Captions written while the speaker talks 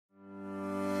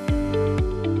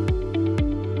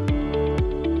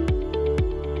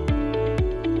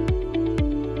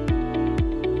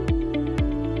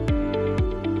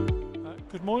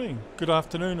good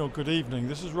afternoon or good evening.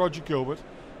 This is Roger Gilbert,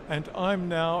 and I'm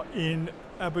now in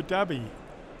Abu Dhabi,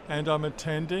 and I'm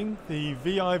attending the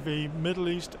VIV Middle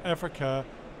East Africa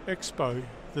Expo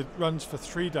that runs for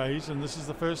 3 days, and this is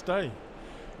the first day.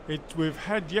 We've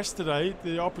had yesterday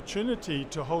the opportunity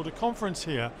to hold a conference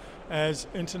here as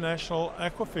International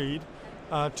Aquafeed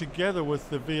together with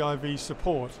the VIV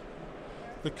support.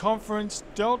 The conference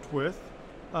dealt with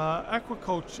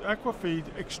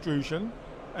aquafeed extrusion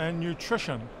and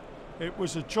nutrition. It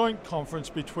was a joint conference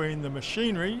between the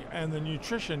machinery and the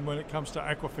nutrition when it comes to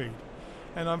aquafeed.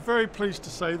 And I'm very pleased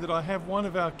to say that I have one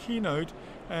of our keynote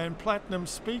and platinum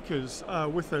speakers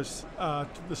with us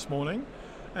this morning,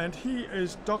 and he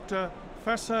is Dr.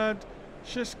 Farshad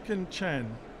Shishehchian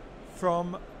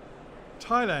from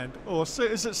Thailand, or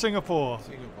is it Singapore?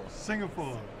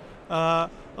 Singapore.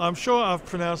 I'm sure I've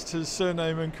pronounced his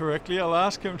surname incorrectly. I'll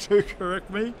ask him to correct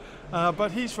me.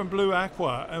 But he's from Blue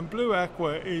Aqua, and Blue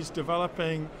Aqua is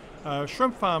developing a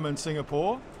shrimp farm in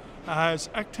Singapore, has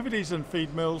activities in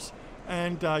feed mills,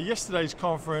 and yesterday's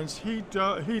conference he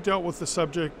dealt with the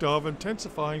subject of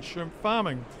intensifying shrimp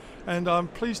farming. And I'm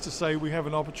pleased to say we have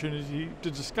an opportunity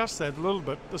to discuss that a little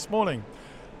bit this morning.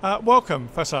 Welcome,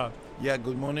 Farshad. Yeah,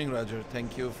 good morning, Roger.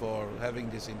 Thank you for having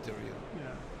this interview.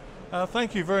 Yeah.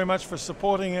 Thank you very much for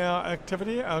supporting our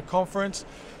activity, our conference.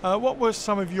 What were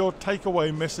some of your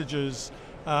takeaway messages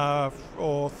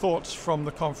or thoughts from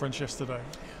the conference yesterday?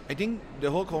 I think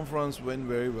the whole conference went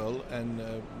very well, and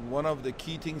one of the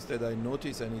key things that I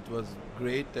noticed, and it was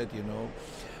great that,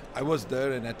 I was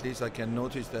there, and at least I can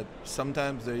notice that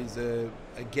sometimes there is a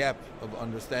gap of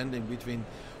understanding between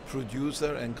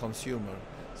producer and consumer.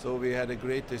 So we had a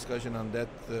great discussion on that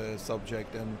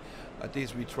subject, and at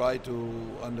least we try to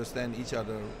understand each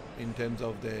other in terms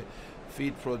of the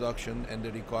feed production and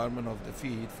the requirement of the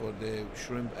feed for the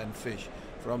shrimp and fish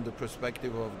from the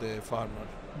perspective of the farmer.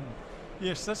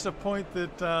 Yes, that's a point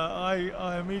that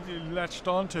I immediately latched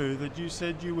onto, that you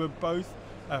said you were both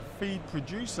a feed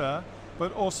producer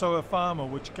but also a farmer,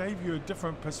 which gave you a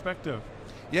different perspective.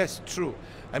 Yes, true.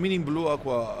 I mean, in Blue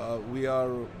Aqua, we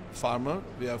are farmer,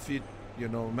 we are feed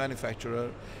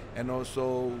manufacturer, and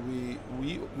also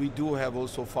we do have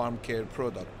also farm care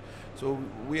product. So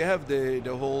we have the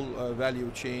whole value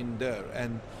chain there,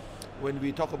 and when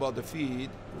we talk about the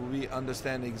feed, we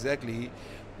understand exactly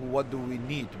what do we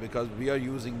need, because we are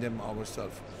using them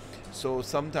ourselves. So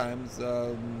sometimes,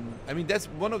 I mean, that's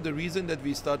one of the reasons that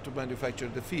we start to manufacture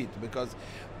the feed, because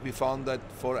we found that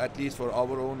at least for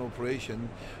our own operation,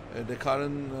 the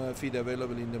current feed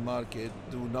available in the market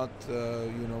do not,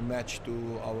 match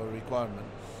to our requirement.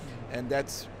 And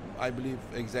that's, I believe,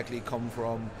 exactly come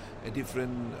from a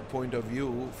different point of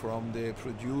view from the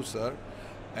producer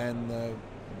and,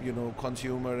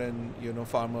 consumer and,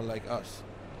 farmer like us.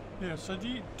 Yeah, so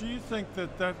do you think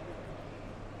that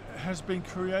has been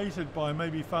created by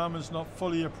maybe farmers not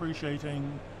fully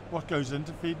appreciating what goes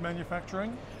into feed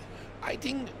manufacturing? I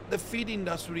think the feed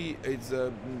industry is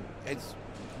it's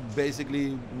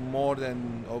basically more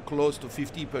than or close to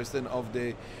 50% of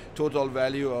the total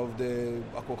value of the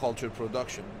aquaculture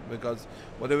production, because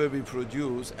whatever we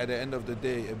produce at the end of the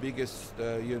day, the biggest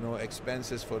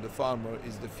expenses for the farmer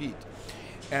is the feed.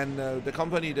 And the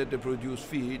company that they produce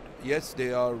feed, yes,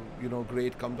 they are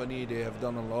great company. They have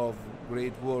done a lot of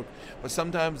great work, but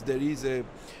sometimes there is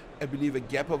I believe, a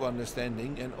gap of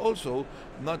understanding, and also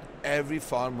not every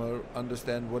farmer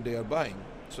understand what they are buying.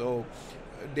 So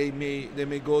they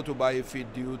may go to buy a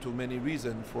feed due to many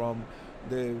reasons, from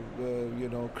the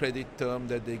credit term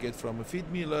that they get from a feed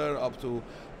miller up to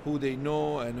who they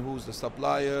know and who's the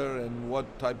supplier and what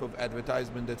type of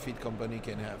advertisement that feed company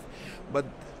can have. But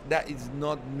that is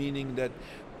not meaning that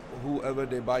whoever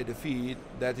they buy the feed,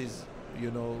 that is,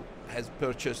 has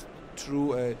purchased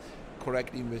through a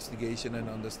correct investigation and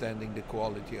understanding the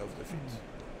quality of the feed.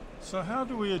 So how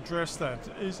do we address that?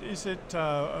 Is it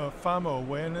a farmer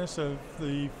awareness of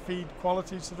the feed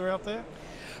qualities that are out there?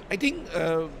 I think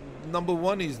number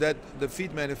one is that the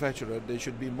feed manufacturer, they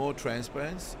should be more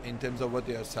transparent in terms of what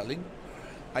they are selling.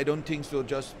 I don't think so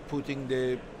just putting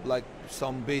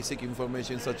some basic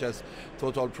information such as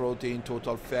total protein,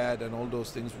 total fat, and all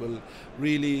those things will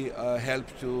really help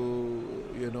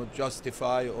to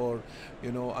justify or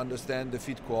understand the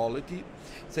feed quality.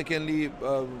 Secondly,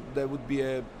 there would be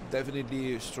a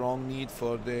definitely strong need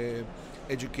for the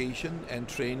education and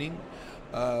training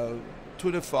to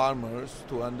the farmers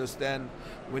to understand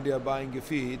when they are buying a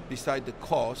feed, beside the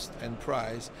cost and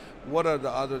price, what are the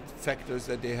other factors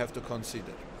that they have to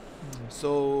consider.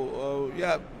 So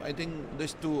yeah, I think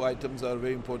these two items are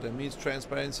very important. It means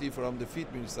transparency from the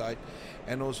feed mill side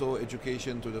and also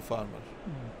education to the farmer.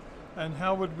 And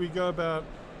how would we go about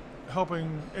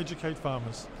helping educate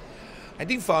farmers? I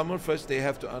think farmers first they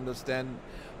have to understand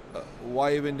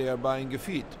why when they are buying a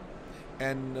feed,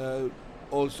 and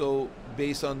also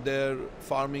based on their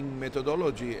farming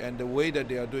methodology and the way that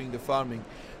they are doing the farming,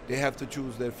 they have to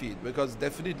choose their feed. Because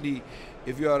definitely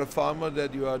if you are a farmer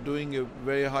that you are doing a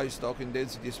very high stock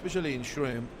intensity, especially in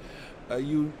shrimp,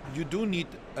 you do need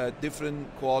a different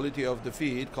quality of the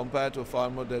feed compared to a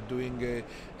farmer that doing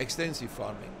extensive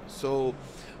farming. So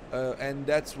and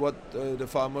that's what the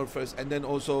farmer first, and then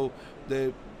also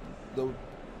the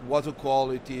water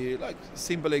quality, like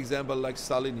simple example like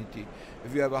salinity.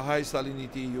 If you have a high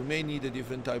salinity, you may need a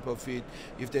different type of feed.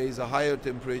 If there is a higher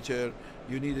temperature,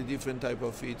 you need a different type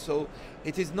of feed. So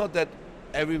it is not that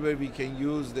everywhere we can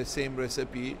use the same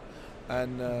recipe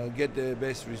and get the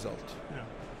best result. Yeah.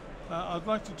 I'd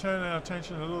like to turn our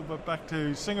attention a little bit back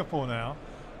to Singapore now.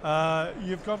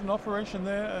 You've got an operation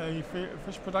there, a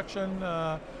fish production,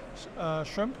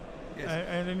 shrimp. Yes.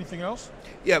 And anything else?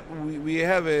 Yeah, we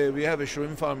have a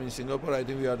shrimp farm in Singapore. I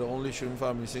think we are the only shrimp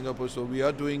farm in Singapore. So we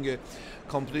are doing a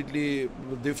completely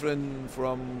different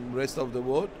from rest of the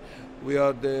world. We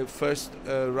are the first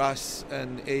RAS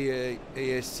and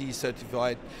ASC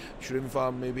certified shrimp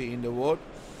farm maybe in the world.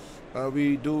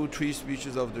 We do 3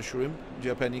 species of the shrimp: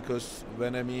 Japanicus,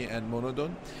 VIV MEA, and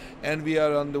Monodon. And we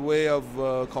are on the way of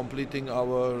completing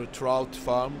our trout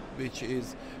farm, which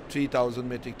is 3,000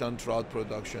 metric ton trout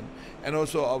production, and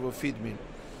also our feed mill.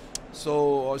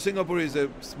 So Singapore is a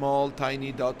small,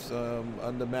 tiny dot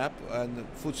on the map, and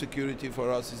food security for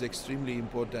us is extremely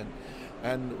important.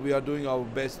 And we are doing our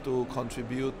best to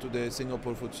contribute to the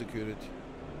Singapore food security.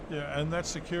 Yeah, and that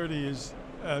security is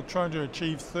trying to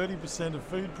achieve 30% of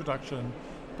food production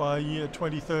by year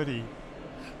 2030.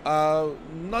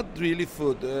 Not really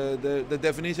food. The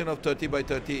definition of 30 by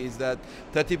 30 is that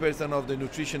 30% of the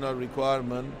nutritional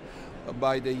requirement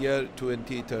by the year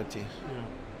 2030. Yeah.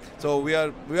 So we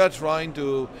are trying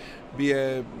to be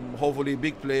a hopefully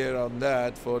big player on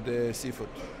that for the seafood.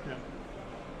 Yeah.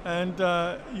 And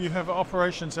you have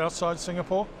operations outside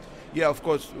Singapore? Yeah, of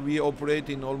course, we operate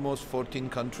in almost 14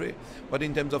 countries, but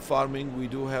in terms of farming, we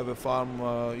do have a farm,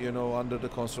 under the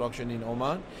construction in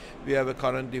Oman. We have a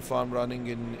currently farm running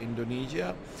in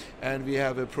Indonesia, and we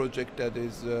have a project that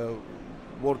is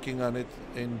working on it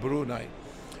in Brunei.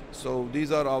 So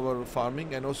these are our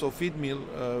farming, and also feed mill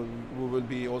we will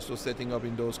be also setting up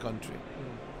in those countries.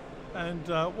 And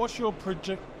what's your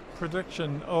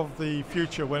prediction of the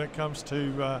future when it comes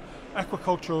to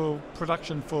aquacultural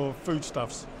production for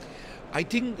foodstuffs? I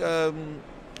think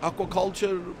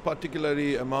aquaculture,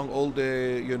 particularly among all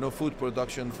the food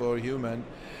production for human,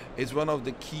 is one of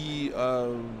the key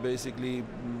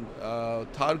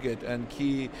target and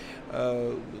key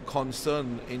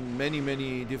concern in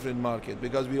many different markets,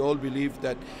 because we all believe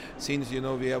that since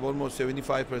we have almost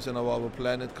 75% of our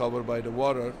planet covered by the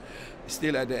water,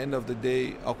 still at the end of the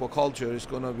day aquaculture is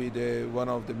going to be one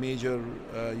of the major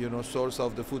source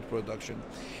of the food production.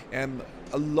 And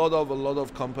a lot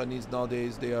of companies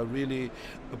nowadays, they are really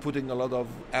putting a lot of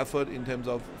effort in terms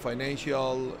of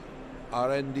financial,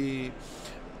 R&D,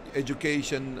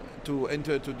 education to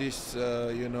enter to this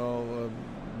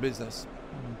business.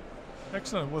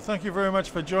 Excellent. Well, thank you very much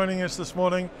for joining us this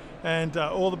morning, and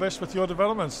all the best with your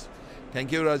developments.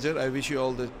 Thank you, Roger. I wish you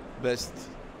all the best.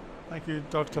 Thank you,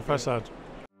 Dr. Farshad.